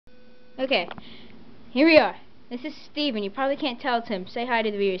Okay, here we are. This is Steven. You probably can't tell it's him. Say hi to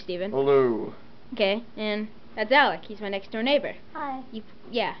the viewers, Steven. Hello. Okay, and that's Alec. He's my next door neighbor. Hi.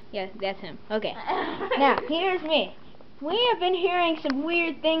 Yeah, that's him. Okay. Now, here's me. We have been hearing some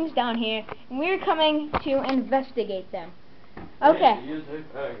weird things down here, and we're coming to investigate them. Okay. He is a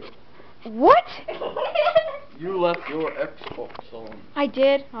faggot. What? You left your Xbox on. I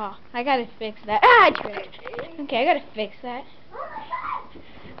did? Oh, I gotta fix that. Ah, I tripped. Okay, I gotta fix that.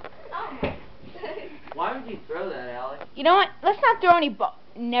 Why would you throw that, Alex? You know what? Let's not throw any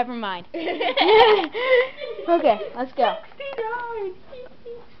never mind. Okay, let's go.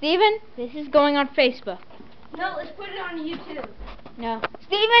 Steven, this is going on Facebook. No, let's put it on YouTube. No.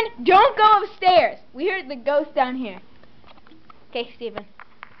 Steven, don't go upstairs. We heard the ghost down here. Okay, Steven.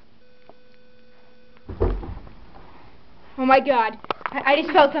 Oh my god. I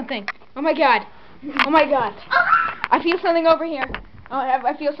just felt something. Oh my god. Oh my god. I feel something over here. Oh,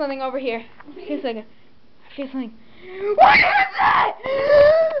 I feel something over here. I feel something. I feel something. What is that?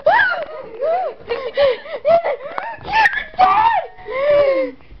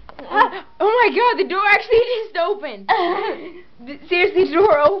 Oh my god, the door actually just opened. Seriously, the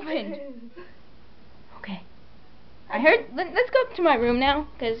door opened. Okay. I heard, let's go up to my room now,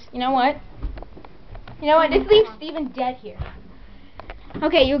 because you know what? You know what, let's leave Steven dead here.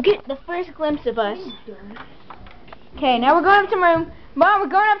 Okay, you'll get the first glimpse of us. Okay, now we're going up to my room. Mom, we're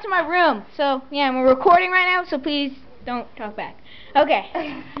going up to my room. So, yeah, and we're recording right now, so please don't talk back. Okay.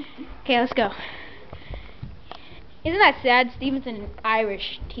 Okay, let's go. Isn't that sad? Steven's in an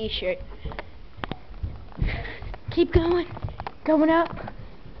Irish t-shirt. Keep going. Going up.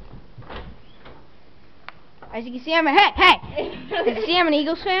 As you can see, I'm a... Hey! As you see, I'm an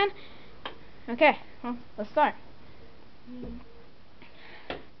Eagles fan. Okay, well, let's start.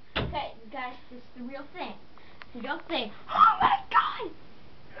 Okay, guys, this is the real thing. The real thing. Oh my god!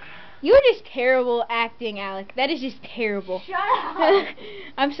 You're just terrible acting, Alec. That is just terrible. Shut up!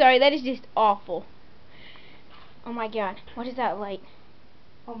 I'm sorry, that is just awful. Oh my god, what is that light?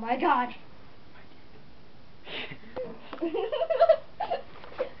 Oh my god.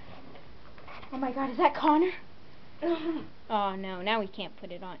 Oh my god, is that Connor? Oh no, now we can't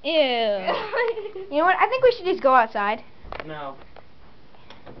put it on. Ew. You know what, I think we should just go outside. No.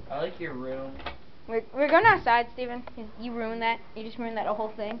 I like your room. We're going outside, Steven. You ruined that. You just ruined that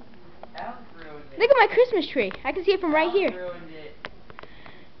whole thing. Alex ruined it. Look at my Christmas tree. I can see it from right here. Ruined it.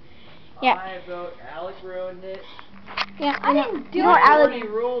 Yeah. I vote Alex ruined it. Yeah, I didn't do you know what, Alec Alec,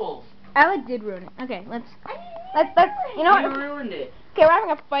 rules. Alec did ruin it. Okay, let's you know You what? ruined it. Okay, we're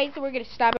having a fight, so we're gonna stop it.